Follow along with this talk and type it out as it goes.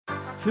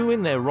Who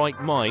in their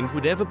right mind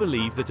would ever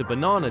believe that a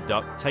banana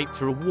duct taped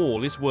to a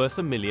wall is worth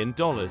 $1 million?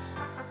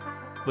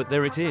 But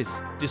there it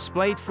is,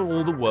 displayed for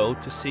all the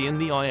world to see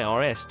and the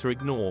IRS to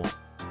ignore.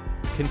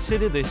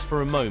 Consider this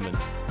for a moment.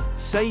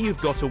 Say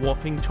you've got a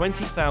whopping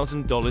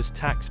 $20,000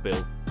 tax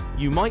bill.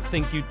 You might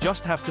think you'd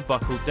just have to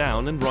buckle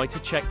down and write a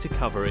check to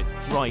cover it,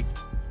 right?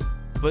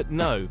 But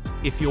no,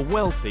 if you're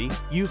wealthy,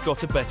 you've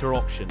got a better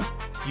option.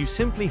 You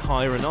simply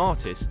hire an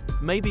artist,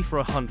 maybe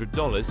for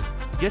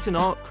 $100, get an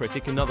art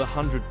critic another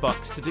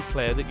 $100 to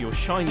declare that your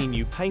shiny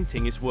new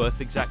painting is worth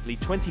exactly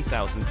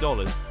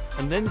 $20,000,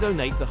 and then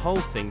donate the whole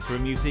thing to a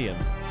museum.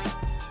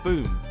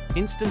 Boom.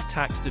 Instant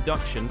tax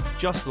deduction,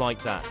 just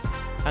like that.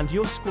 And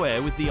you're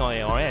square with the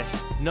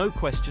IRS, no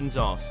questions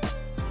asked.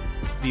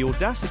 The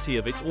audacity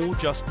of it all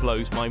just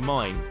blows my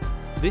mind.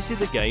 This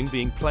is a game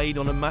being played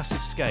on a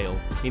massive scale,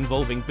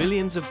 involving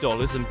billions of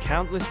dollars and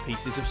countless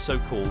pieces of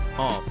so-called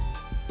art.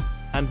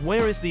 And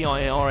where is the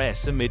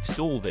IRS amidst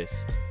all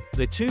this?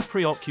 They're too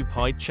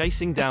preoccupied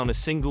chasing down a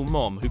single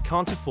mom who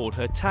can't afford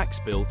her tax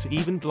bill to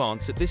even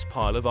glance at this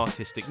pile of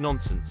artistic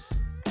nonsense.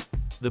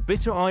 The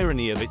bitter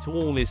irony of it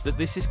all is that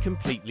this is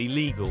completely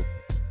legal.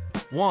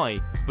 Why?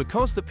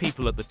 Because the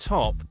people at the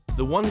top,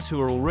 the ones who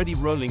are already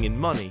rolling in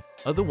money,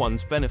 are the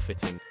ones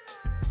benefiting.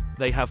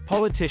 They have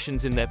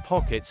politicians in their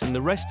pockets and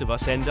the rest of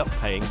us end up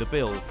paying the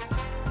bill.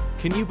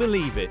 Can you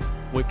believe it?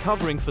 We're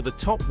covering for the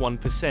top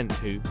 1%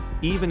 who,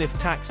 even if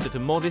taxed at a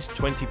modest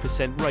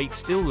 20% rate,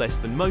 still less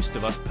than most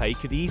of us pay,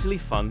 could easily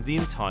fund the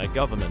entire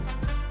government.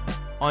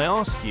 I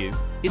ask you,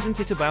 isn't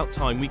it about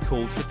time we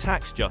called for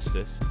tax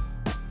justice?